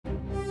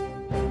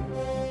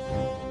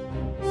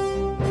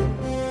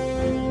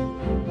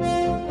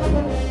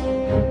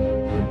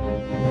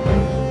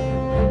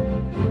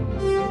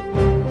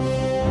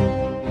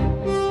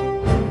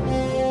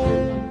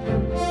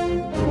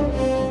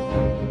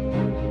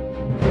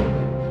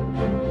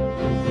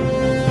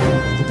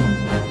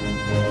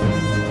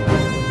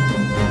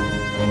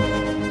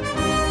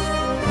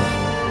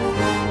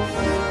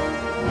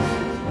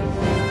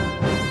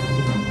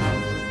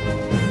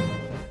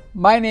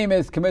My name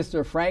is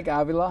Commissioner Frank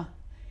Avila,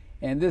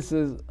 and this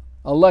is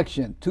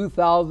election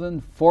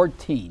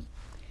 2014.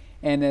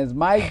 And as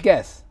my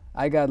guest,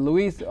 I got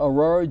Luis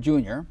Arroyo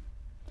Jr.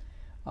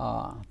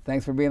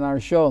 Thanks for being on our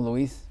show,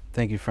 Luis.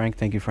 Thank you, Frank.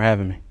 Thank you for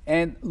having me.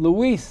 And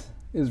Luis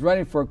is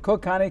running for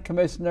Cook County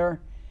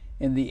Commissioner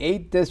in the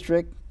 8th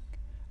District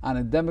on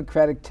a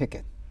Democratic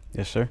ticket.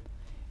 Yes, sir.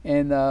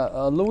 And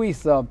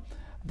Luis, the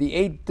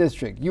 8th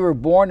District, you were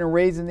born and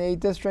raised in the 8th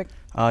District?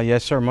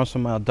 Yes, sir. Most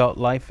of my adult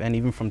life and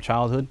even from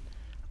childhood.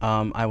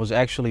 I was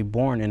actually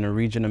born in a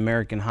Region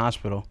American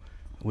Hospital,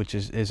 which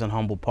is in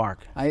Humboldt Park.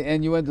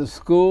 And you went to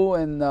school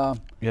and...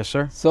 yes,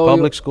 sir. So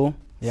Public school.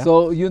 Yeah.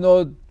 So you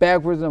know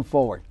backwards and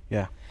forward.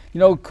 Yeah. You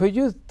know, could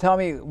you tell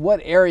me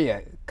what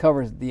area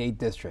covers the 8th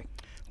District?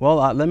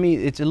 Well,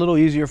 it's a little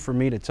easier for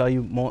me to tell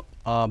you more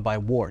by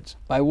wards.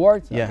 By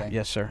wards? Yeah, okay.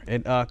 yes, sir.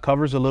 It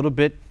covers a little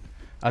bit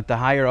at the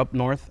higher up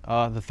north,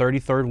 the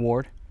 33rd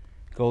Ward,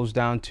 goes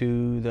down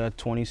to the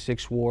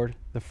 26th Ward,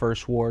 the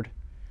 1st Ward,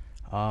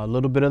 a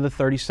little bit of the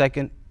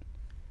 32nd,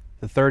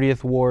 the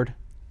 30th Ward,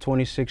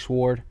 26th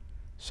Ward,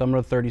 some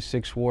of the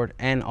 36th Ward,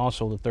 and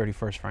also the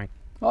 31st, Frank.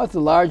 Oh, it's a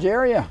large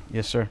area.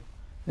 Yes, sir.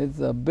 It's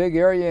a big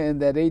area in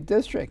that 8th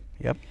District.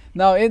 Yep.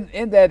 Now,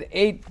 in that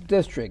 8th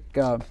District,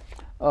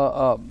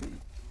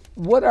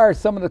 what are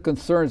some of the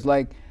concerns?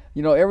 Like,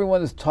 you know,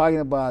 everyone is talking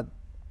about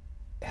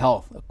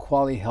health,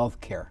 quality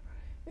health care.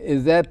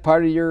 Is that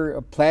part of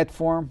your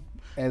platform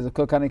as a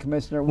Cook County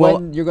Commissioner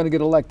when you're going to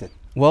get elected?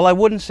 Well, I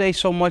wouldn't say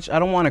so much. I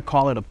don't want to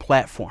call it a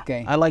platform.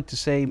 Okay. I like to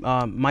say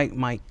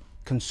my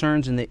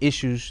concerns and the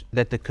issues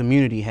that the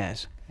community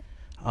has.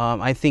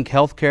 I think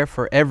health care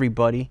for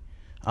everybody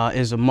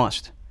is a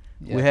must.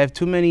 Yeah. We have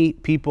too many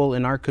people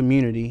in our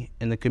community,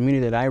 in the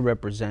community that I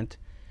represent,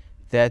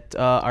 that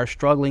are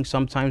struggling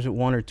sometimes with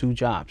 1 or 2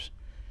 jobs.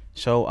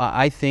 So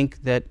I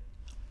think that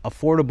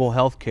affordable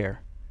health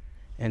care,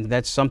 and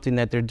that's something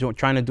that they're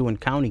trying to do in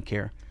county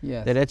care,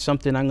 yes, that's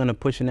something I'm going to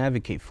push and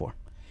advocate for.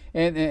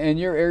 And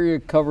your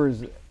area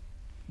covers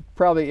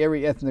probably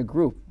every ethnic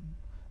group,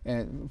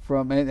 and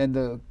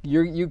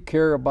you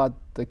care about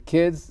the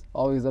kids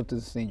always up to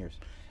the seniors.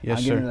 Yes,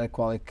 on sir. Getting that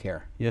quality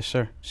care. Yes,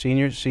 sir.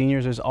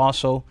 Seniors is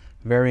also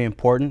very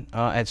important.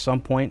 At some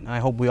point, I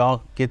hope we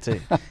all get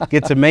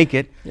to make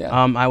it. Yeah.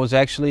 I was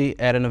actually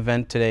at an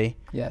event today.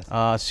 Yes.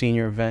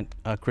 Senior event,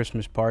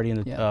 Christmas party,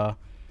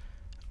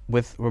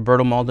 with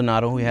Roberto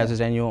Maldonado, who has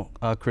his annual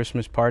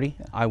Christmas party.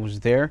 Yeah. I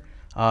was there.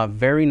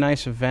 Very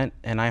nice event,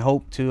 and I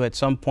hope to at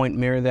some point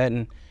mirror that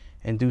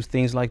and do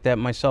things like that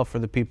myself for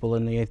the people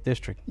in the 8th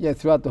District. Yeah,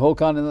 throughout the whole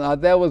county.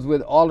 That was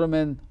with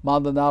Alderman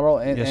Maldonado,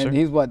 and, yes, and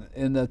he's what,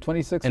 in the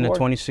 26th Ward? In the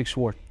 26th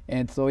Ward.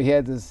 And so he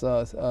had this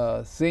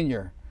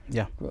senior.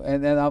 Yeah.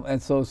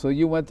 And so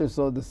you went there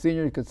so the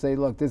senior could say,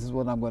 look, this is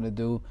what I'm going to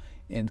do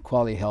in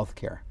quality health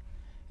care.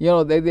 You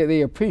know,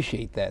 they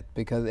appreciate that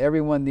because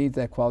everyone needs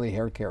that quality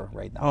health care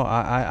right now. Oh,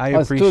 I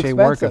appreciate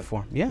working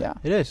for them. Yeah,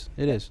 it is.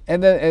 It is.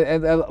 And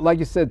then, like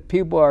you said,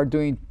 people are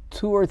doing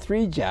 2 or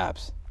 3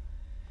 jobs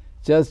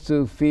just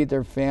to feed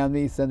their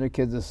family, send their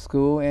kids to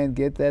school, and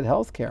get that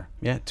health care.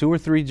 Yeah, 2 or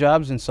 3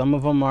 jobs, and some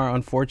of them are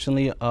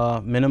unfortunately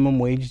minimum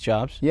wage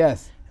jobs.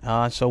 Yes.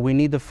 So we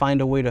need to find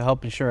a way to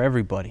help ensure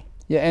everybody.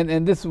 Yeah,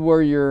 and this is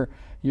where your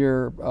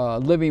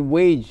living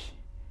wage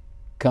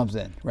comes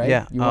in, right?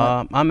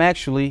 Yeah. I'm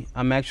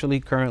actually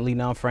currently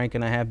now, Frank,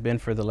 and I have been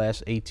for the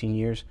last 18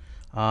 years.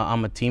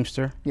 I'm a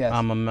Teamster. Yes.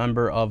 I'm a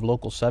member of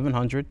Local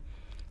 700.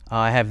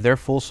 I have their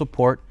full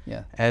support,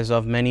 as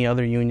of many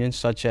other unions,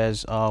 such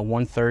as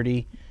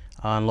 130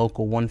 and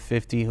Local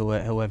 150,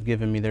 who have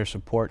given me their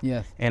support.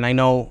 Yes. And I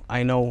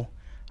know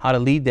how to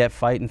lead that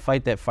fight and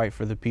fight that fight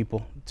for the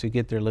people to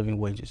get their living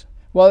wages.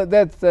 Well,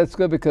 that's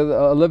good because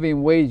a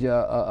living wage,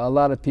 a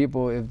lot of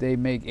people, if they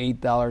make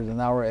 $8 an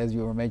hour, as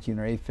you were mentioning,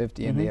 or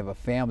 $8.50, and they have a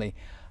family,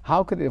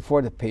 how could they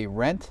afford to pay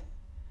rent,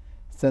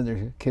 send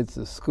their kids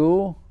to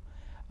school,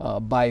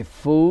 buy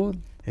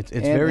food? It's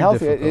very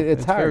difficult.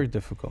 It's hard. Very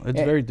difficult.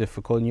 It's very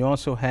difficult. And you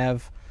also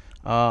have,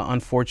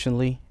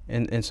 unfortunately,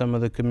 in some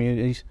of the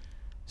communities,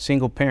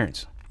 single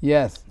parents.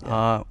 Yes.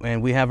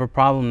 And we have a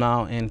problem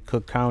now in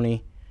Cook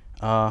County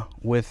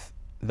with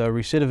the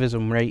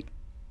recidivism rate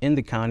in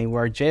the county,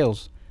 where our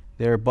jails,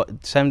 they're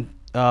busting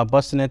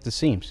at the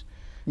seams.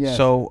 Yes.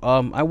 So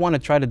I want to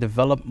try to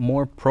develop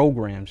more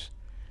programs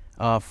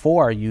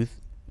for our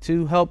youth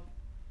to help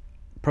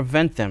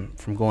prevent them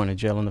from going to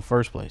jail in the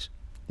first place.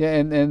 Yeah,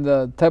 and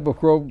the type of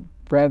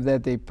program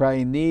that they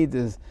probably need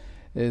is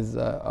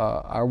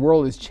our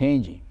world is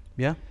changing.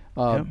 Yeah.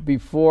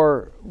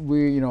 Before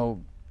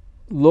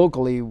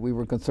locally we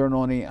were concerned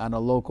only on a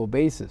local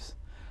basis,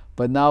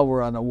 but now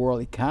we're on a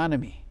world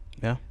economy.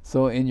 Yeah.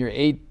 So in your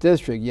 8th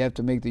District, you have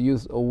to make the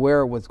youth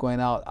aware of what's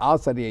going on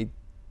outside the 8th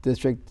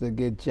District to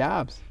get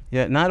jobs.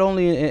 Yeah, not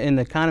only in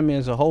the economy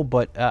as a whole,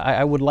 but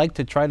I would like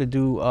to try to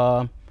do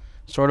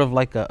sort of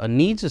like a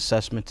needs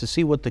assessment to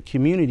see what the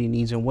community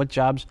needs and what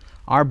jobs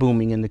are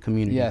booming in the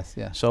community. Yes,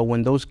 yeah. So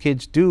when those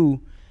kids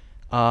do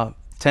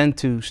tend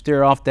to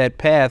steer off that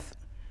path,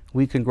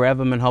 we can grab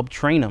them and help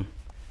train them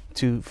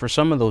for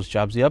some of those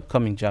jobs, the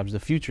upcoming jobs, the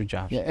future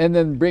jobs. Yeah, and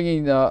then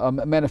bringing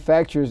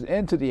manufacturers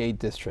into the 8th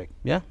district.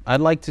 Yeah,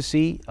 I'd like to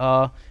see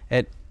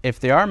if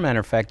there are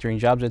manufacturing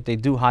jobs that they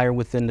do hire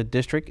within the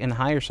district and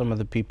hire some of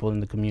the people in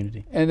the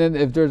community. And then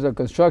if there's a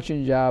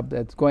construction job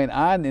that's going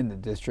on in the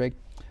district,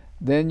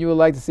 then you would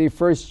like to see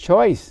first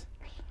choice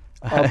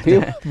of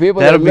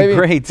people That'll be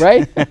great,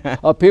 right?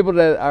 Of people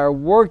that are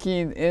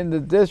working in the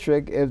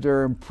district. If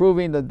they're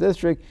improving the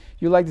district,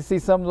 you like to see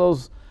some of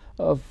those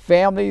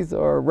families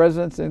or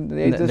residents in the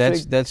 8th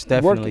district. That's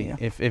definitely.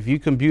 Working. If you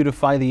can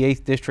beautify the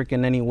 8th district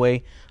in any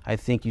way, I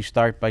think you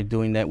start by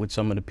doing that with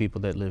some of the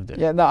people that live there.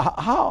 Yeah. Now,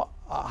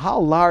 how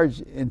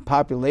large in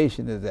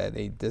population is that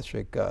 8th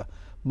district?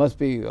 Must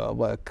be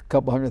what, a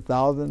couple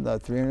 100,000,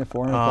 300,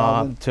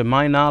 400,000. To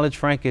my knowledge,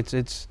 Frank,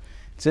 it's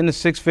in the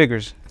 6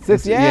 figures.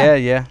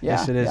 Yeah.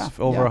 Yes, it is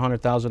over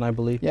 100,000, I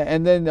believe. Yeah,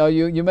 and then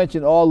you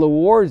mentioned all the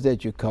wards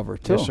that you cover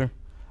too. Yes, sir.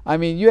 I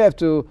mean, you have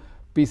to,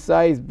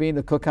 besides being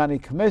the Cook County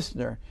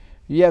Commissioner,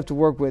 you have to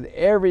work with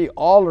every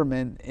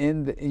alderman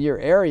in your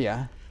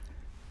area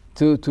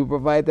to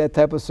provide that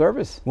type of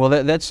service. Well,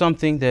 that's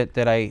something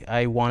that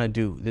I want to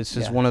do. This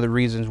is one of the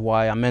reasons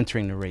why I'm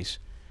entering the race.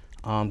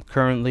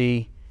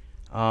 Currently,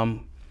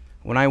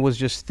 when I was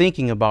just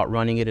thinking about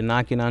running it and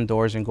knocking on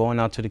doors and going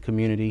out to the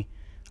community,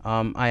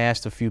 I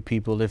asked a few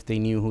people if they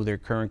knew who their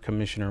current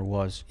commissioner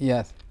was.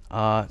 Yes.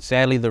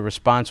 Sadly, the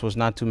response was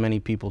not too many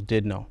people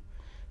did know.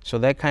 So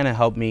that kind of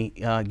helped me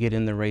get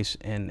in the race,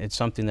 and it's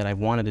something that I've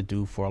wanted to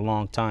do for a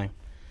long time.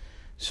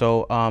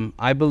 So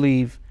I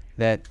believe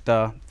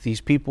that these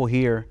people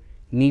here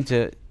need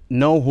to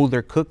know who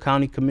their Cook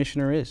County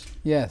Commissioner is.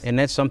 Yes. And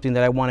that's something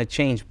that I want to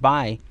change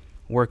by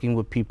working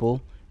with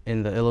people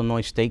in the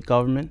Illinois state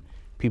government,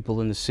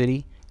 people in the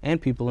city,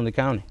 and people in the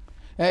county.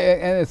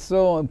 And it's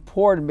so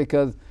important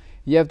because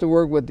you have to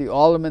work with the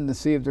aldermen to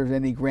see if there's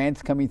any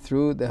grants coming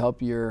through to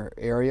help your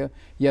area.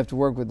 You have to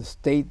work with the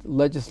state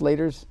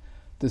legislators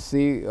to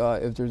see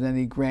if there's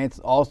any grants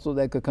also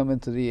that could come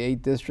into the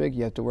 8th district.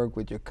 You have to work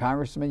with your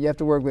congressman. You have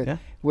to work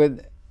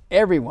with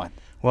everyone.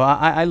 Well,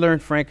 I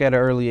learned, Frank, at an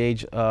early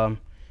age,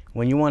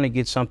 when you want to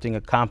get something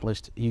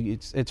accomplished,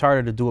 it's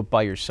harder to do it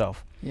by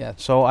yourself.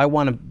 Yes. So I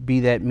want to be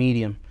that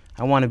medium.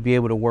 I want to be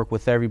able to work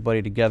with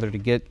everybody together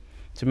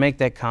to make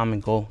that common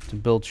goal, to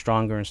build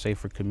stronger and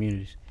safer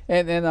communities.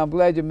 And I'm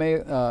glad you made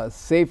a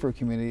safer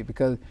community,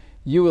 because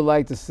you would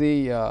like to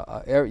see,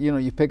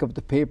 you pick up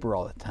the paper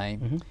all the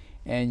time,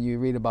 and you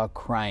read about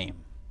crime.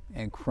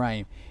 And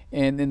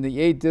in the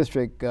 8th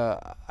district,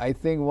 I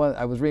think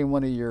I was reading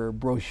one of your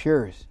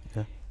brochures,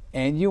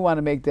 and you want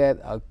to make that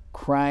a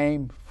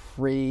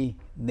crime-free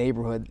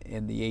neighborhood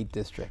in the 8th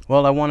district.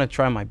 Well, I want to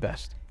try my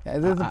best. Yeah,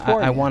 this is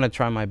important. I want to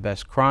try my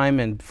best. Crime,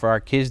 and for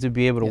our kids to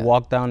be able to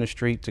walk down the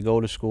street to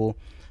go to school,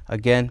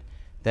 again,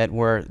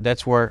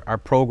 that's where our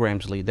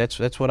programs lead.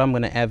 That's what I'm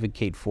going to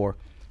advocate for,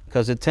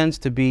 because it tends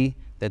to be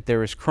that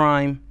there is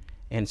crime,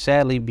 and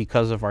sadly,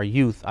 because of our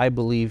youth, I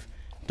believe,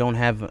 don't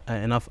have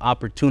enough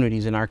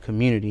opportunities in our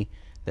community,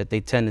 that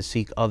they tend to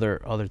seek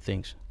other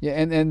things. Yeah,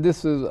 and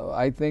this is,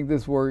 I think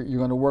this is where you're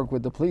going to work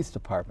with the police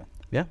department.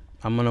 Yeah,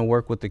 I'm going to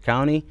work with the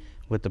county,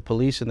 with the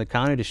police in the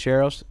county, the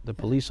sheriffs, the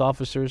police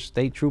officers,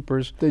 state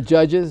troopers. The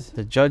judges.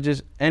 The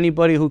judges,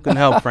 anybody who can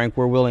help, Frank,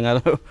 we're willing.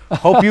 I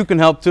hope you can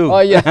help too. Oh,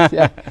 yes,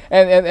 yeah.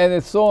 And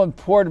it's so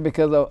important,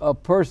 because a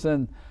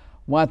person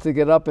wants to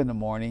get up in the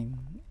morning,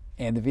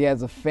 and if he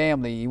has a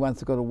family, he wants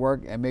to go to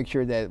work and make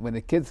sure that when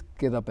the kids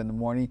get up in the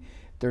morning,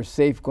 they're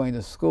safe going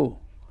to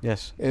school.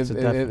 Yes.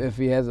 If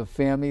he has a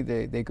family,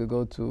 they could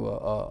go to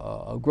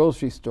a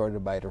grocery store to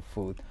buy their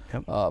food.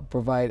 Yep.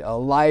 Provide a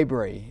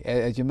library.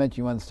 As you mentioned,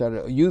 you want to start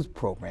a youth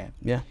program.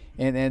 Yeah.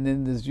 And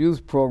in this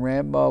youth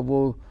program,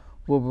 we'll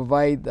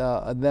provide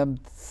them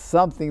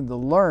something to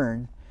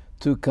learn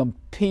to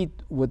compete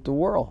with the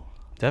world.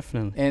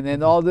 Definitely.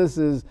 And all this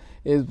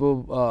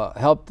will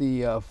help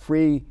the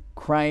free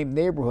crime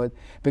neighborhood,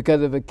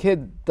 because if a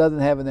kid doesn't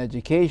have an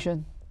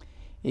education,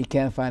 he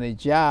can't find a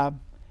job,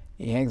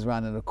 he hangs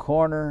around in a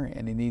corner,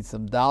 and he needs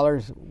some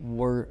dollars,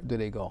 where do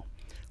they go?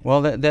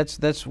 Well,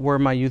 that's where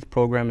my youth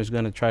program is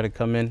going to try to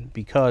come in,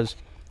 because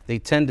they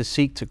tend to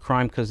seek to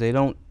crime because they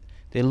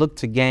look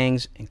to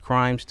gangs and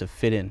crimes to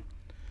fit in.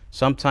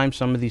 Sometimes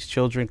some of these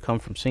children come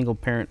from single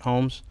parent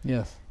homes.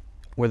 Yes.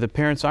 Where the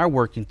parents are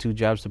working 2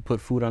 jobs to put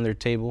food on their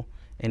table,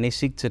 and they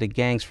seek to the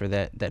gangs for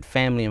that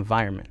family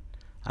environment.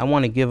 I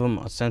want to give them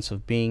a sense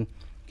of being,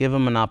 give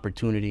them an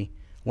opportunity.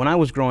 When I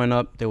was growing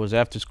up, there was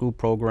after-school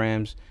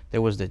programs,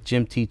 there was the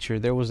gym teacher,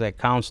 there was that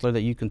counselor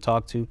that you can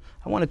talk to.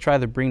 I want to try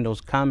to bring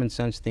those common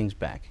sense things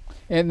back.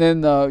 And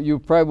then you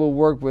probably will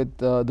work with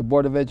the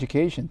Board of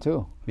Education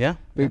too. Yeah.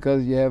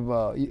 Because you have,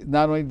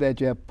 not only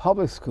that you have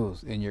public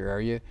schools in your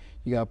area,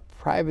 you got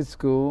private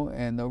school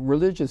and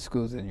religious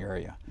schools in your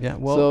area. Yeah.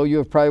 Well, so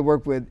you'll probably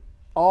work with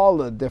all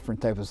the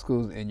different types of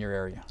schools in your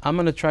area. I'm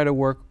going to try to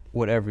work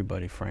with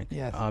everybody, Frank.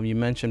 Yes. You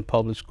mentioned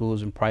public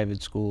schools and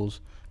private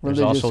schools. There's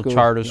also schools,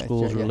 charter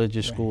schools,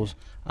 religious schools.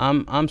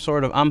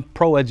 I'm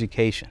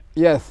pro-education.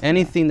 Yes.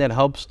 Anything that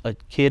helps a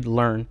kid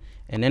learn,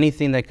 and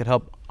anything that could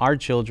help our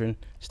children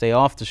stay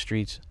off the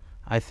streets,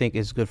 I think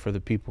is good for the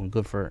people and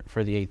good for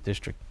the 8th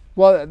district.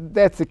 Well,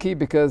 that's the key,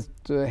 because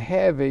to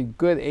have a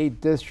good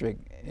 8th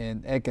district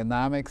in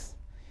economics,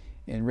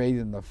 in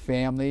raising the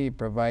family,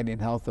 providing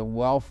health and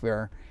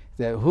welfare,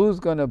 that who's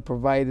going to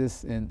provide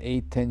this in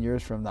 8-10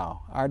 years from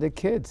now? Are the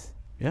kids.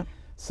 Yeah.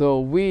 So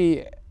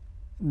we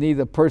need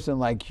a person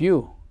like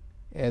you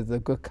as the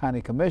Cook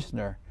County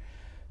Commissioner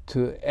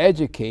to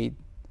educate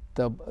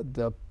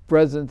the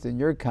residents in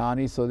your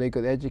county so they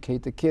could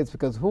educate the kids,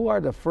 because who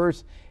are the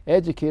first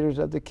educators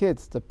of the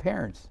kids? The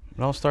parents.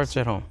 It all starts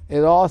at home.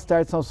 It all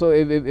starts home. So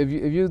if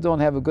you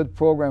don't have a good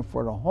program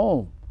for the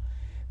home,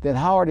 then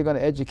how are they going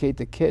to educate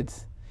the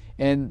kids?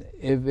 And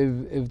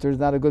if there's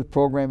not a good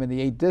program in the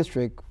 8th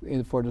district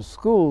for the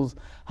schools,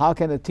 how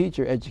can a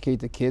teacher educate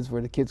the kids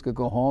where the kids could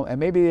go home, and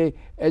maybe they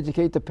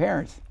educate the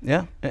parents?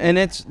 Yeah, and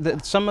it's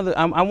some of the.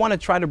 I want to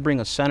try to bring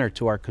a center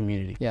to our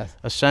community. Yes.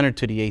 A center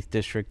to the 8th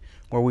district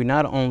where we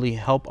not only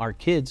help our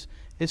kids,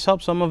 it's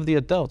help some of the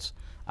adults.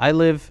 I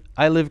live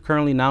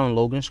currently now in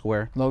Logan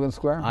Square. Logan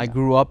Square. I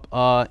grew up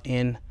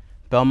in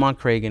Belmont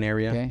Cragen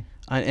area, Okay.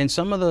 And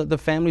some of the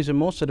families, and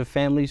most of the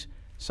families,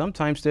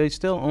 sometimes they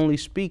still only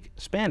speak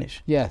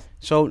Spanish. Yes.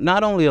 So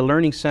not only a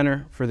learning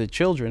center for the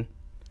children,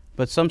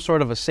 but some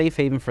sort of a safe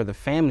haven for the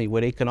family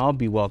where they can all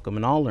be welcome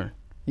and all learn.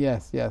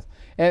 Yes, yes.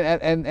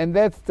 And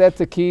that's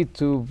the key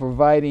to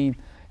providing,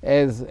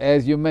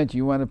 as you mentioned,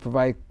 you want to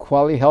provide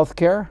quality health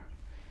care,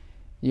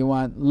 you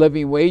want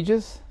living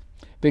wages,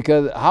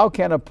 because how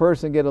can a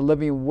person get a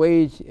living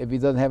wage if he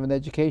doesn't have an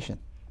education?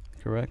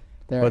 Correct.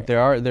 But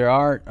there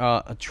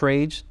are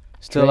trades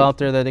still out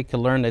there that they can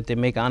learn, that they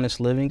make honest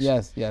livings.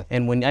 Yes, yes.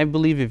 And when I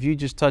believe if you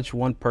just touch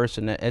one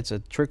person, it's a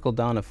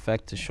trickle-down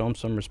effect to show them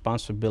some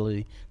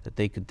responsibility that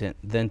they could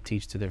then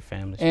teach to their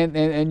families.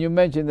 And you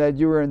mentioned that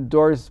you were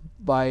endorsed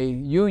by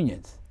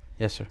unions.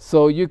 Yes, sir.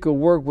 So you could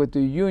work with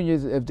the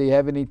unions if they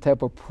have any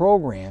type of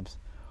programs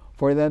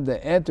for them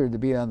to enter to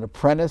be an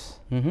apprentice.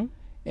 Mm-hmm.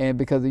 And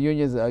because the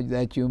unions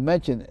that you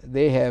mentioned,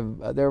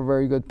 they're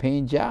very good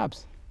paying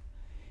jobs.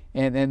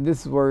 And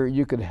this is where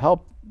you could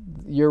help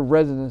your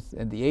residents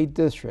in the 8th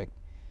district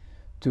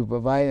to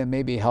provide and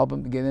maybe help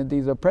them get into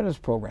these apprentice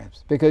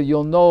programs, because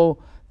you'll know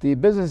the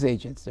business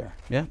agents there.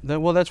 Yeah,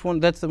 that's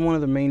one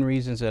of the main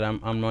reasons that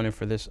I'm running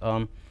for this.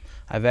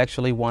 I've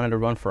actually wanted to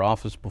run for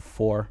office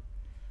before.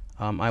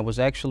 I was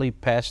actually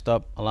passed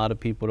up, a lot of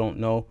people don't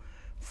know,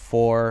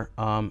 for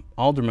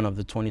alderman of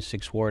the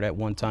 26th ward at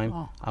one time.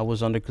 Oh. I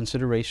was under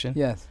consideration.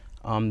 Yes.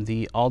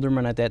 The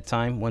alderman at that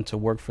time went to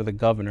work for the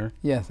governor.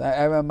 Yes,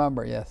 I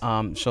remember, yes.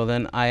 So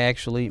then I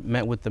actually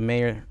met with the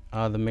mayor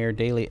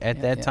Daley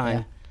at that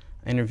time,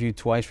 interviewed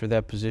twice for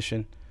that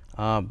position,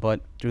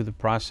 but through the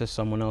process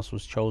someone else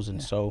was chosen.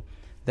 Yeah. So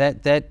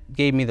that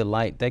gave me the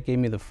light, that gave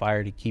me the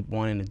fire to keep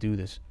wanting to do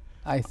this.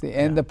 I see.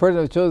 And the person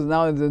who was chosen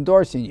now is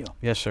endorsing you.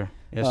 Yes, sir.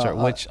 Yes, sir.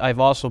 Which I've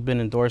also been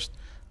endorsed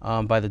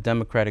by the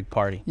Democratic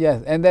Party.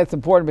 Yes, and that's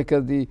important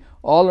because the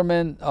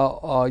alderman,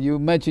 you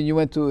mentioned you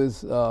went to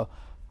his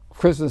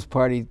Christmas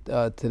party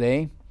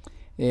today.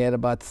 He had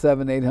about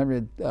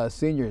 700-800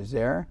 seniors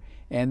there,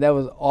 and that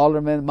was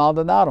Alderman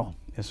Maldonado.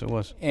 Yes, it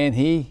was. And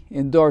he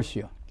endorsed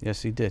you.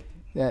 Yes, he did.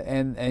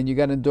 And you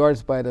got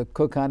endorsed by the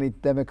Cook County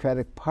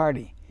Democratic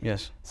Party.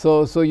 Yes.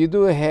 So you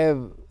do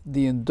have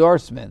the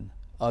endorsement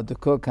of the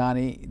Cook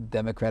County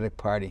Democratic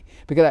Party,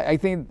 because I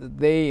think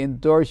they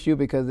endorse you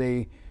because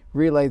they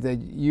realize that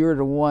you're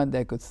the one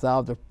that could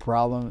solve the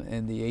problem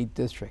in the 8th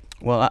district.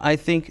 Well, I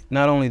think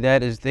not only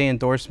that is they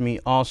endorsed me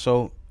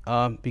also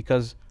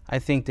because I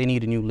think they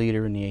need a new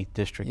leader in the 8th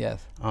district.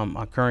 Yes.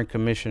 Our current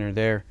commissioner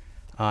there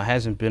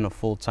hasn't been a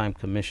full-time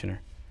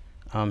commissioner.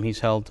 He's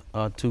held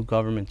 2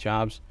 government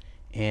jobs,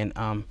 and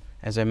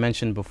as I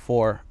mentioned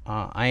before,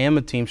 I am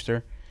a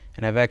Teamster,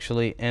 and I've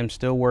actually am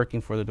still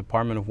working for the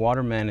Department of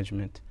Water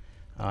Management.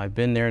 I've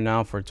been there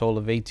now for a total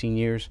of 18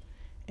 years,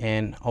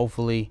 and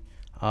hopefully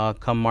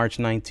come March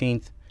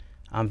 19th,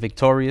 I'm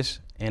victorious,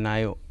 and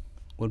I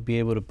would be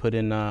able to put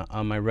in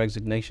my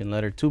resignation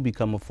letter to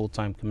become a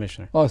full-time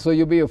commissioner. Oh, so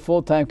you'll be a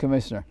full-time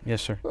commissioner.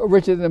 Yes, sir.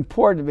 Which is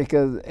important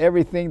because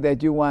everything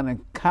that you want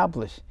to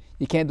accomplish,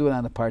 you can't do it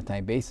on a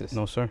part-time basis.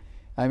 No, sir.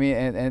 I mean,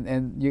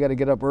 and you got to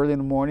get up early in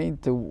the morning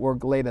to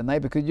work late at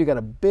night because you got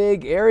a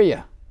big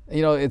area.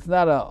 You know, it's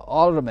not an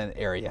alderman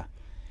area.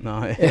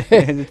 No, it's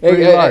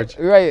pretty large.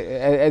 Right,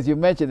 as you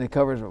mentioned, it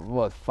covers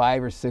what,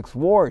 5 or 6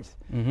 wards.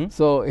 Mm-hmm.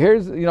 So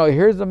here's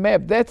the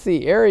map. That's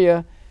the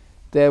area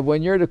that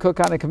when you're the Cook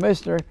County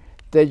Commissioner,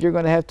 that you're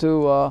going to have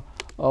to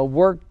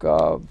work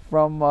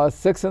from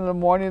 6 in the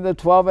morning to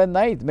 12 at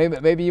night.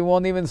 Maybe you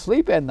won't even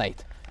sleep at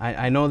night.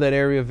 I know that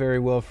area very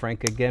well,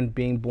 Frank. Again,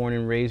 being born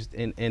and raised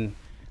in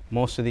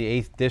most of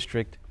the 8th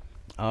district,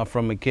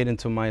 from a kid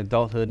into my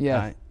adulthood,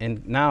 yes.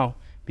 And now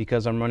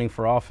because I'm running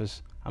for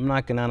office, I'm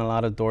knocking on a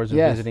lot of doors and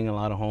yes. visiting a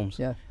lot of homes,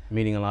 yes.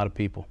 meeting a lot of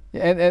people.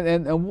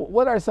 And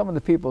what are some of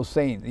the people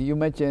saying? You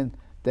mentioned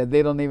that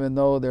they don't even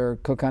know they're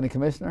Cook County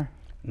Commissioner?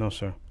 No,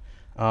 sir.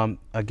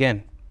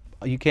 Again,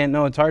 you can't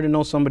know. It's hard to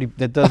know somebody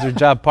that does their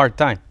job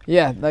part-time.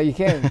 Yeah, no, you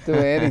can't do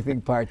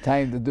anything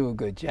part-time to do a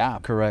good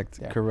job. Correct,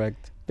 yeah.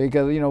 correct.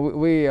 Because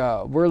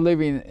we're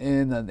living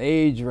in an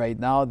age right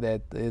now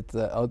that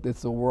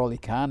it's a world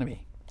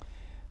economy,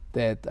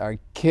 that our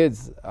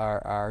kids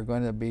are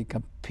going to be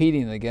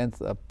competing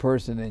against a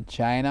person in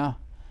China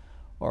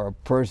or a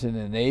person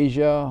in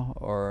Asia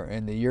or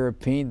in the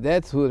European.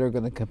 That's who they're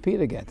going to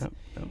compete against. Yep.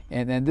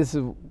 And this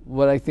is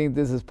what I think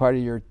this is part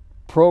of your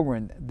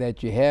program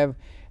that you have,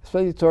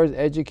 especially towards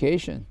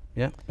education.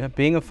 Yeah.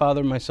 Being a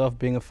father myself,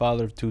 being a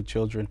father of 2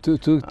 children.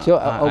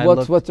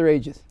 What's their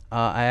ages?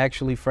 I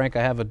actually, Frank,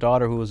 I have a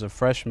daughter who is a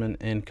freshman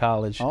in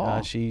college.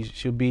 Oh.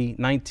 She'll be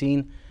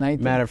 19.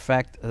 19. Matter of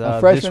fact, a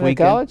freshman this weekend, in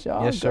college?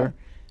 Oh, yes, okay. sir.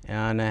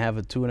 And I have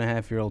a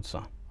 2.5-year-old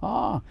son.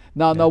 Oh,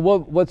 now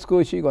what school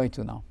is she going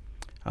to now?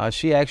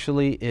 She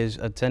actually is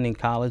attending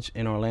college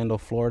in Orlando,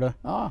 Florida.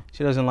 Oh.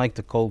 She doesn't like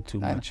the cold too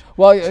much.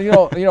 Well,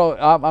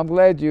 I'm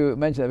glad you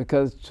mentioned that,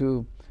 because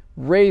to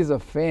raise a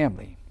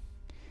family,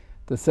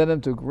 to send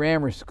them to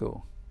grammar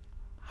school,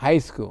 high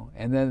school,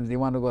 and then if they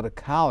want to go to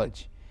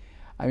college,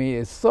 I mean,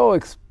 it's so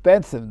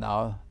expensive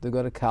now to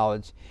go to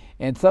college.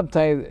 And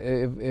sometimes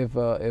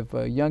if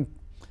a young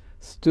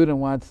student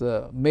wants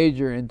to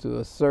major into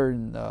a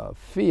certain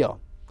field,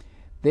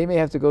 they may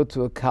have to go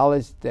to a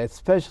college that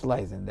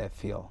specializes in that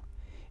field.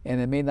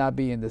 And it may not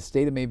be in the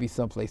state, it may be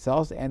someplace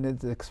else, and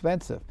it's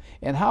expensive.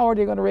 And how are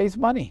they going to raise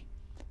money?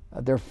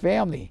 Their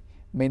family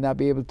may not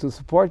be able to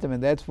support them,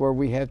 and that's where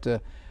we have to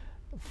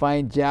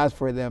find jobs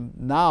for them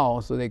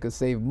now so they could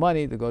save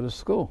money to go to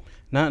school.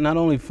 Not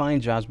only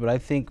find jobs, but I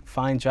think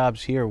find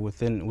jobs here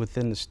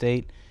within the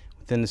state,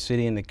 within the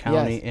city and the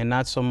county, yes, and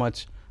not so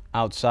much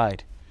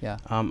outside. Yeah.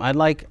 I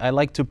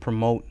like to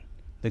promote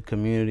the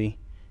community,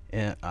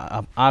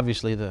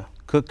 obviously the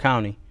Cook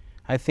County.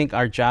 I think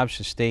our jobs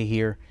should stay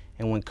here,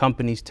 and when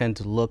companies tend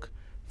to look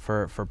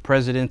for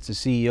presidents and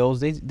CEOs,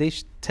 they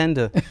tend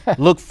to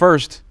look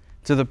first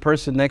to the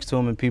person next to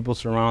them and people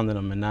surrounding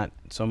them, and not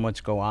so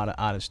much go out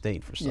of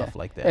state for stuff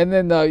like that. And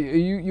then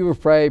you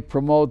would probably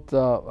promote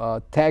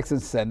tax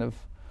incentive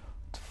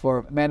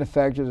for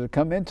manufacturers to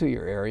come into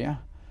your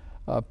area.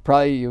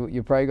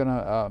 You're probably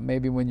gonna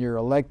maybe when you're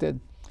elected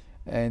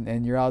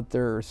and you're out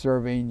there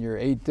serving your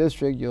 8th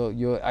district,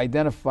 you'll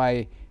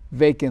identify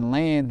vacant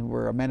land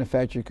where a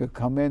manufacturer could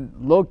come in,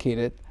 locate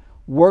it,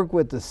 work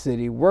with the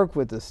city, work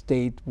with the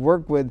state,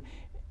 work with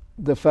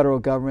the federal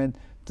government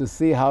to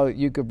see how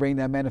you could bring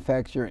that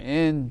manufacturer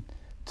in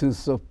to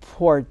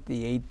support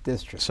the 8th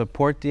district.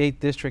 Support the 8th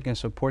district and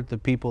support the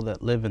people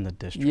that live in the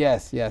district.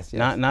 Yes.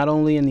 Not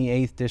only in the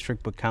 8th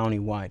district, but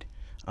countywide.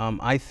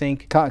 I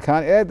think...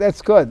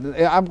 that's good.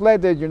 I'm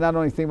glad that you're not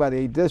only thinking about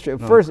the 8th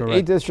district. No, First,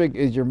 correct. 8th district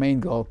is your main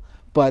goal,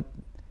 but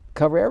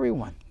cover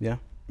everyone. Yeah,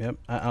 yep.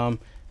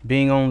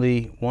 Being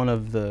only one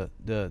of the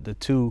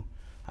 2,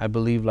 I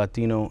believe,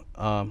 Latino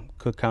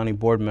Cook County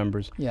board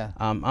members, yeah.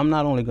 I'm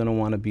not only going to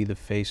want to be the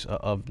face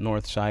of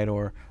North Side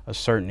or a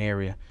certain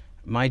area.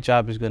 My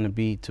job is going to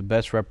be to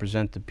best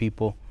represent the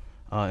people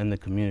in the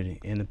community,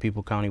 in the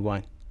people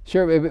countywide.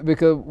 Sure,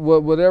 because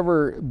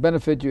whatever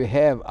benefit you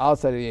have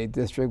outside of the 8th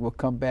district will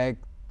come back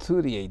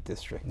to the 8th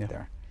district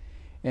there.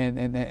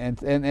 And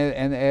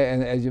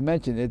as you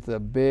mentioned, it's a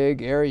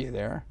big area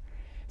there.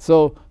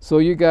 So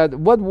you got,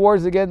 what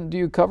wards again do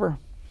you cover?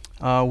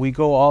 We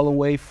go all the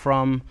way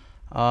from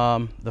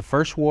the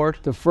 1st ward.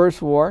 The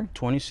 1st ward.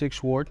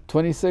 26th ward.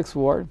 26th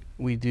ward.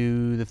 We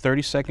do the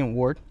 32nd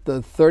ward.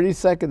 The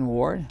 32nd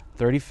ward.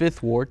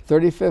 35th ward.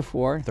 35th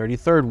ward.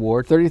 33rd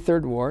ward.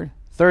 33rd ward.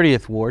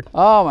 30th ward.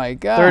 Oh my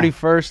God.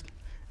 31st.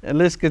 The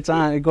list gets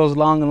on. It goes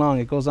long and long.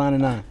 It goes on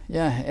and on.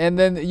 Yeah, and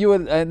then you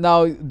would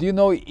now. Do you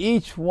know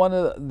each one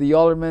of the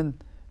aldermen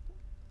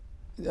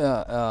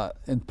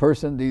in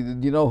person? Do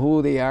you know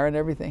who they are and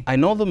everything? I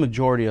know the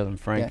majority of them,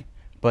 Frank. Yeah.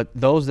 But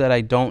those that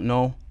I don't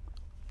know,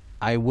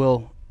 I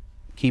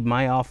keep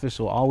my office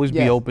will always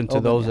be open to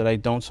those that I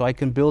don't, so I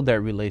can build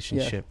that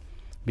relationship.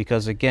 Yes.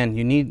 Because again,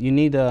 you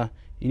need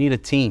a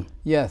team.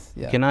 Yes.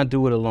 You cannot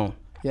do it alone.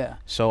 Yeah.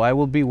 So I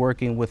will be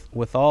working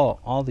with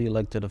all the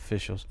elected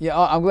officials. Yeah,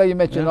 I'm glad you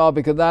mentioned all,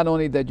 because not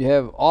only that you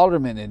have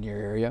aldermen in your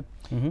area,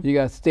 you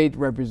got state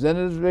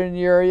representatives in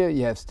your area,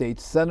 you have state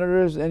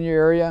senators in your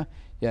area,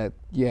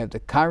 you have the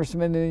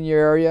congressmen in your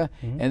area,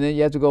 and then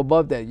you have to go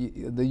above that,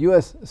 the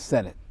U.S.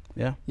 Senate.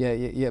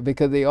 Yeah,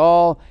 because they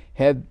all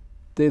have,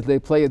 they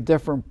play a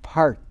different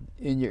part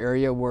in your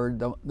area where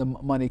the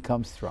money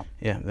comes from.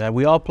 Yeah,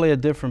 we all play a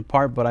different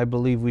part, but I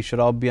believe we should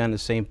all be on the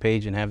same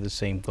page and have the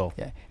same goal.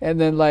 Yeah, and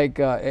then like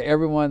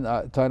everyone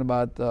talking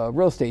about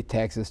real estate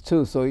taxes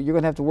too, so you're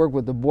going to have to work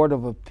with the Board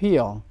of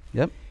Appeal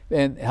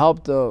and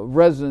help the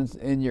residents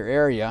in your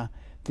area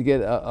to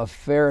get a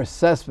fair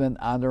assessment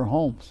on their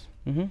homes.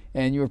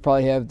 And you would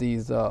probably have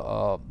these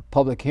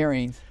public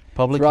hearings.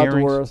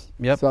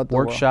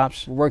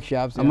 Workshops.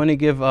 I'm going to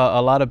give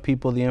a lot of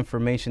people the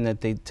information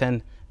that they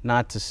tend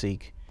not to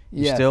seek.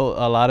 Still,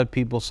 a lot of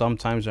people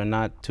sometimes are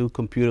not too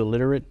computer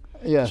literate.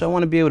 So I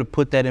want to be able to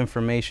put that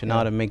information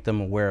out and make them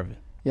aware of it.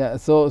 Yeah.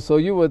 So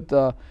you would,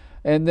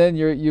 and then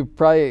you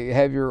probably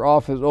have your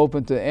office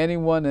open to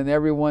anyone and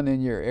everyone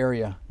in your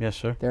area. Yes,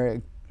 sir.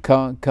 They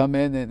come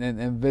in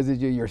and visit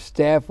you. Your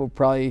staff will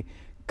probably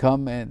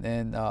come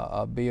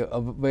and be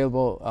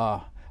available.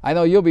 I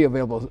know you'll be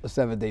available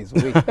 7 days a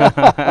week.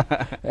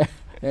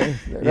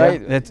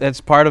 Right? Yeah, that's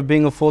part of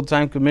being a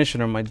full-time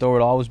commissioner. My door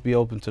will always be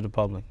open to the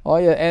public. Oh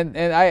yeah, and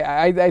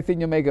I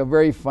think you make a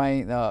very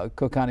fine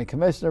Cook County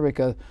commissioner,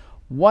 because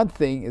one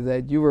thing is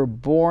that you were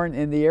born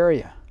in the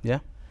area. Yeah.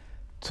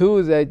 Two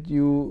is that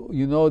you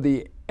know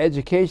the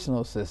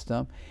educational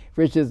system,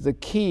 which is the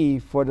key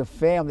for the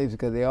families,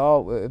 because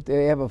if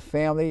they have a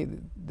family,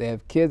 they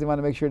have kids, they want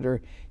to make sure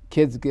their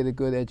kids get a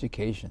good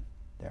education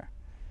there.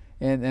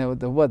 And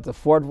the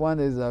fourth one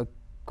is a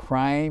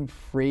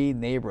crime-free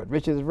neighborhood,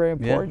 which is very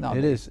important. Yeah,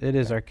 it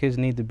is. Our kids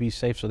need to be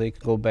safe so they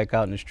can go back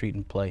out in the street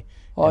and play,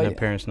 and their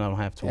parents don't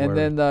have to worry.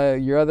 And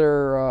then your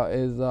other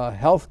is a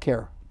health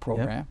care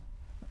program. Yep.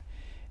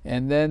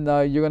 And then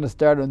you're going to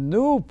start a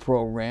new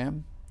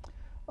program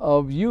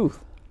of youth.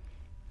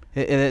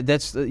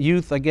 That's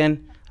youth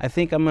again. I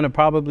think I'm going to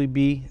probably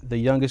be the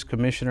youngest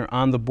commissioner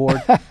on the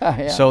board.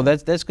 Yeah. So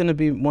that's going to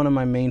be one of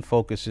my main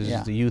focuses,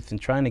 is the youth, and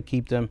trying to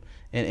keep them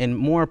in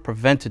more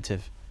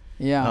preventative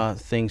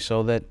things,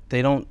 so that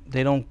they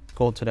don't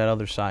go to that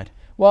other side.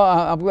 Well,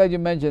 I'm glad you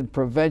mentioned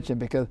prevention,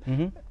 because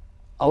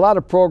a lot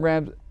of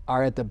programs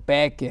are at the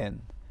back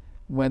end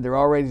when they're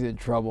already in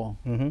trouble.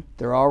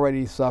 They're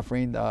already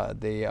suffering.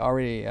 They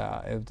already,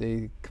 if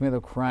they commit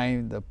a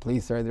crime, the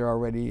police they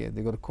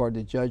go to court,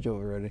 the judge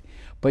already.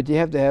 But you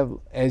have to have,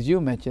 as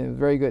you mentioned,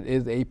 very good,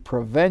 is a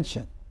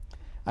prevention.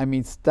 I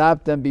mean,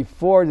 stop them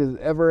before this is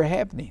ever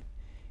happening.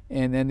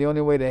 And then the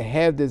only way to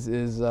have this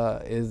is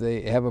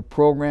have a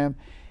program,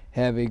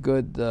 have a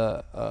good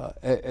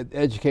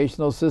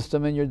educational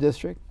system in your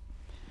district,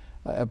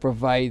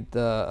 provide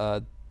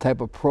type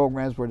of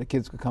programs where the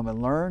kids could come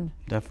and learn.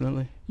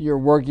 Definitely. You're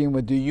working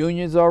with the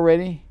unions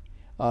already.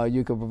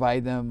 You could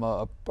provide them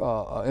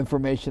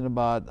information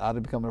about how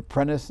to become an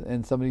apprentice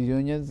in some of these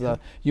unions.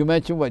 You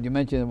mentioned what? You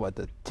mentioned what?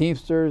 The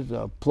Teamsters,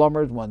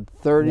 plumbers,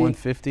 130.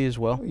 150 as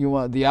well. You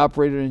want the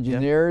operator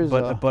engineers.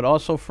 But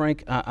also,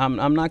 Frank,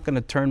 I'm not going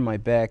to turn my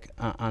back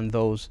on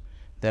those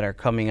that are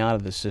coming out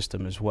of the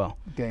system as well,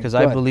 because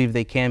I believe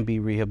they can be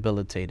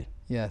rehabilitated.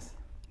 Yes.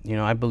 You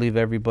know, I believe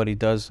everybody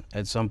does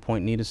at some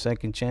point need a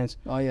second chance.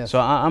 Oh, yes. So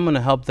I'm going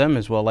to help them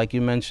as well, like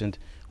you mentioned,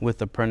 with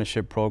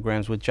apprenticeship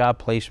programs, with job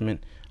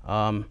placement,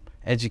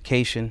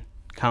 education,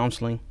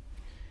 counseling,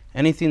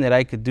 anything that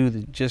I could do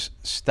to just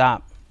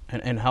stop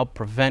and help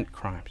prevent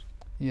crimes.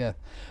 Yeah.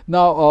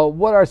 Now,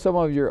 what are some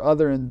of your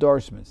other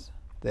endorsements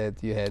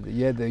that you had?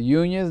 You had the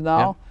unions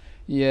now,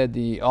 you had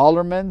the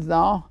aldermen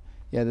now,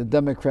 you had the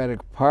Democratic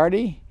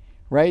Party,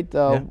 right?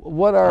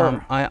 What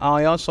are...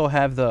 I also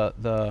have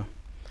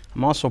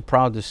I'm also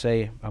proud to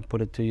say, I'll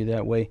put it to you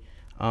that way,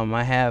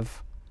 I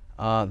have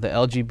the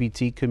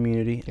LGBT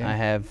community. I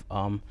have,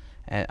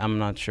 I'm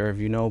not sure if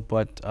you know,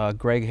 but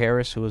Greg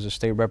Harris, who is a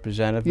state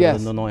representative in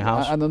the Illinois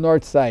House. On the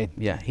north side.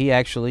 Yeah, he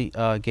actually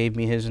gave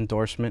me his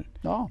endorsement.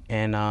 Oh.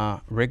 And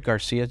Rick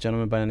Garcia, a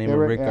gentleman by the name of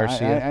Rick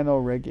Garcia. I know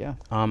Rick, yeah.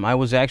 I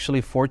was actually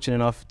fortunate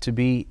enough to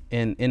be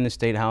in the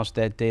State House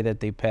that day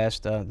that they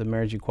passed the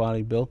marriage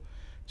equality bill.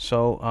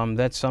 So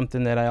that's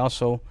something that I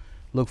also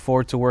look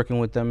forward to working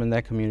with them in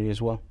that community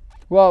as well.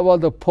 Well,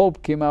 the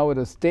Pope came out with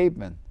a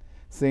statement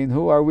saying,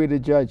 "Who are we to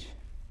judge?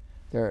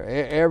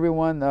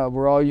 Everyone,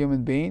 we're all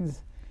human beings,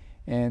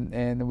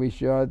 and we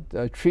should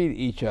treat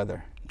each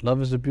other."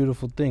 Love is a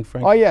beautiful thing,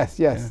 Frank. Oh yes.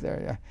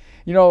 Yeah.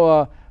 You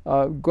know,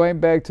 going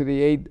back to the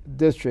 8th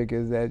district,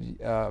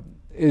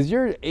 is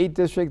your 8th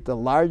district the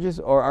largest,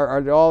 or are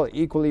they all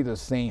equally the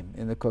same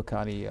in the Cook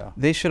County?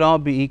 They should all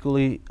be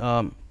equally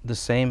the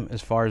same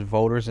as far as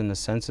voters in the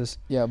census.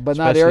 Yeah, but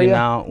not area. Especially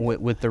now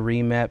with the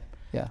remap,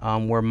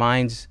 where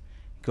mine's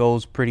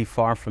goes pretty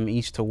far from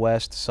east to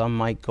west. Some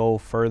might go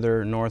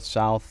further north,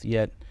 south,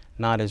 yet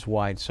not as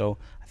wide. So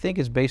I think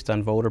it's based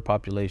on voter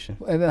population.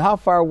 And then how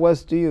far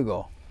west do you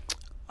go?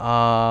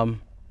 I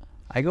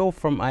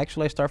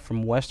start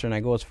from western. I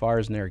go as far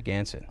as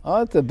Narragansett.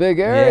 Oh, it's a big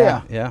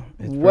area. Yeah.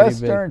 It's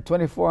western,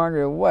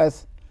 2400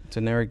 west.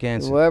 To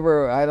Narragansett.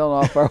 Whoever, I don't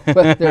know how far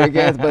west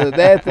Narragansett, but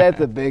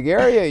that's a big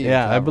area.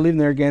 Yeah, I believe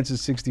Narragansett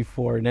is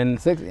 64. And then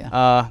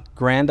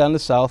Grand on the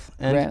south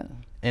end.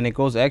 And it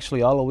goes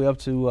actually all the way up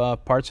to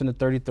parts in the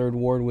 33rd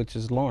Ward, which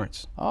is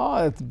Lawrence.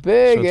 Oh, it's a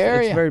big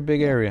area. It's a very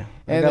big area.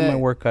 I got my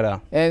work cut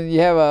out. And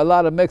you have a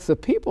lot of mix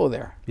of people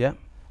there. Yeah.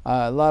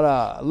 A lot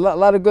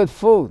of good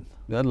food.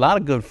 A lot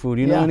of good food.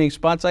 You know any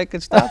spots I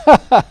could stop?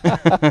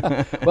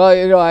 Well,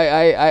 you know,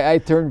 I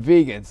turned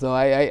vegan, so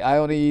I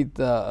only eat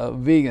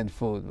vegan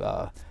food.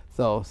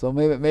 So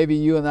maybe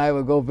you and I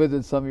will go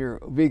visit some of your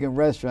vegan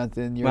restaurants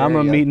in your area.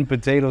 I'm a meat and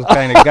potatoes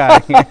kind of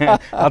guy.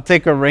 I'll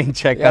take a rain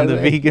check on the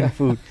vegan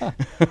food.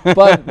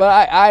 but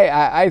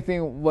I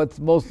think what's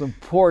most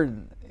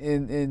important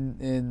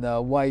in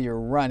why you're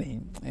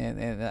running,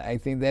 and I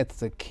think that's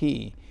the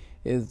key,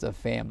 is the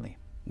family.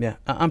 Yeah,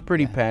 I'm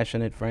pretty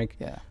passionate, Frank.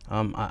 Yeah.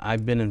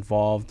 I've been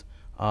involved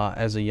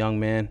as a young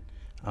man,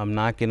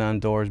 knocking on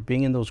doors,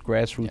 being in those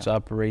grassroots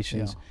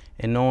operations,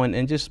 and knowing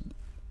and just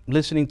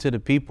listening to the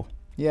people.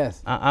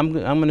 Yes. I'm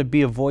going to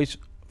be a voice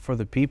for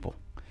the people.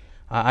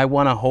 I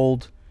want to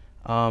hold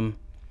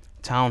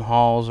town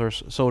halls, or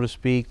so to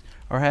speak,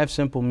 or have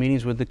simple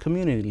meetings with the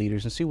community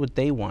leaders and see what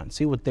they want,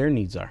 see what their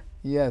needs are.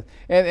 Yes,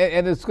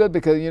 and it's good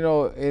because, you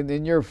know,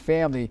 in your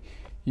family,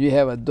 you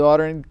have a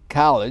daughter in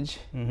college,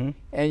 and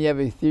you have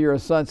a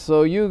 3-year-old son.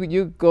 So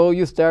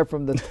you start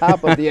from the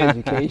top of the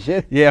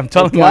education. Yeah, I'm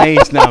telling my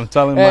age now. I'm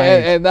telling my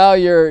age. And now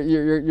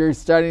you're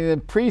starting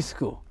in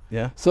preschool.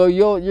 Yeah. So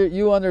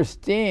you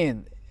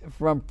understand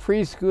from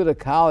preschool to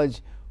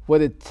college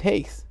what it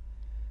takes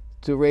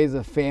to raise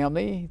a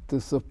family, to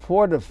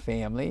support a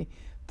family,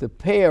 to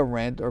pay a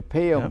rent or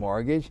pay a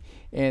mortgage,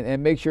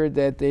 and make sure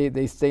that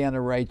they stay on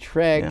the right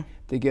track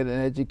to get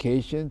an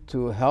education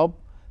to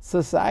help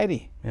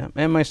society. Yeah,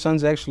 and my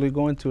son's actually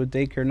going to a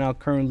daycare now,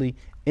 currently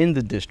in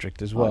the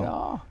district as well.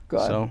 Oh,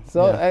 good.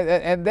 So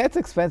and that's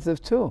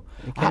expensive too.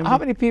 How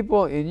many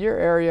people in your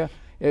area,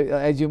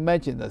 as you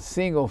mentioned, a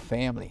single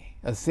family,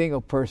 a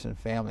single person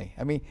family?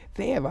 I mean,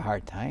 they have a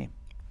hard time.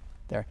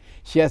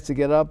 She has to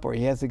get up, or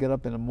he has to get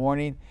up in the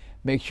morning,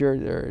 make sure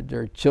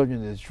their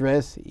children is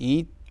dressed,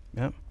 eat,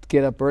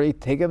 get up early,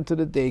 take them to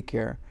the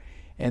daycare,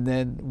 and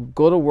then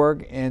go to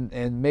work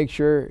and make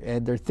sure,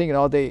 and they're thinking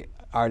all day,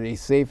 are they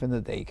safe in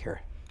the daycare?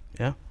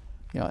 Yeah.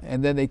 You know,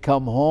 and then they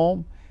come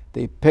home,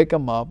 they pick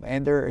them up,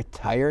 and they're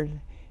tired,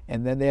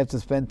 and then they have to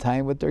spend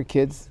time with their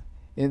kids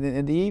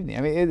in the evening.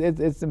 I mean,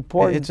 it's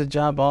important. It's a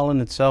job all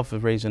in itself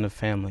of raising a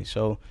family.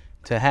 So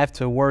to have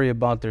to worry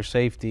about their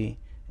safety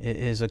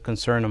is a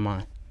concern of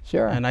mine.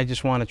 Sure. And I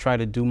just want to try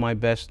to do my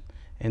best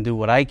and do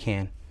what I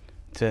can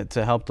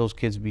to help those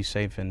kids be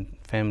safe and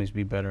families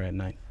be better at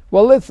night.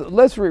 Well,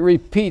 let's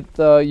repeat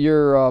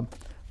your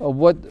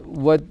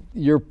what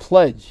your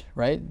pledge,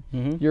 right?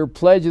 Your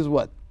pledge is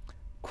what?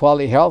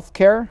 Quality health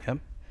care,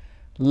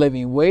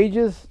 living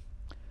wages,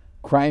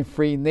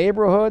 crime-free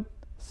neighborhood,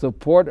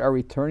 support our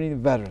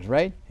returning veterans,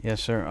 right?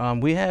 Yes, sir.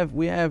 We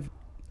have,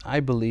 I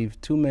believe,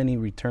 too many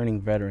returning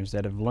veterans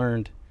that have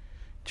learned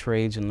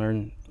trades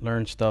and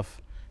learned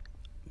stuff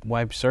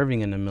while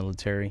serving in the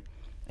military.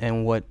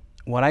 And what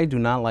I do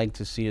not like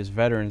to see is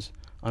veterans.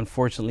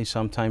 Unfortunately,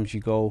 sometimes you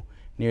go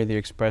near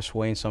the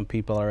expressway and some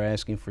people are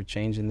asking for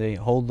change, and they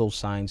hold those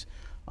signs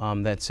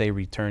that say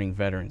returning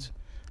veterans.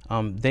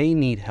 They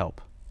need help.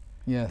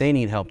 Yes. They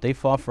need help. They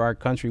fought for our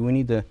country. We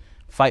need to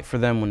fight for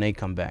them when they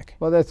come back.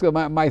 Well, that's good.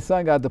 My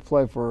son got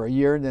deployed for a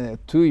year, and then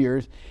 2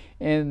 years,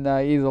 and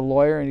he's a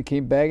lawyer, and he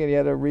came back and he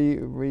had to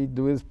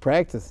redo his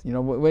practice. You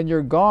know, when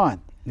you're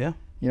gone. Yeah.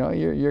 You know,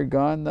 you're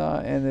gone,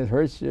 and it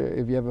hurts you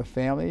if you have a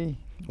family.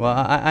 Well,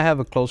 I have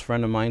a close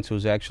friend of mine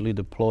who's actually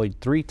deployed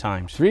 3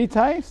 times. 3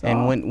 times?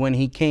 And when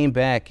he came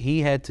back, he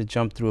had to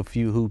jump through a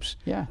few hoops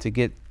to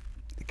get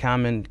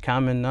common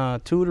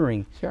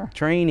tutoring,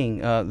 training,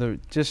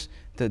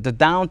 the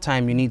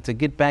downtime you need to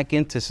get back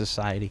into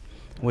society,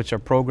 which are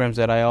programs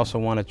that I also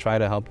want to try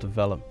to help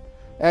develop.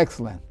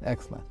 Excellent,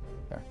 excellent.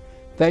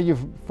 Thank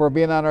you for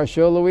being on our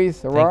show,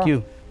 Luis Arroyo. Thank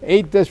you.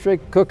 8th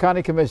District, Cook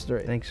County Commissioner.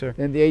 Thanks, sir.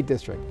 In the 8th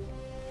District.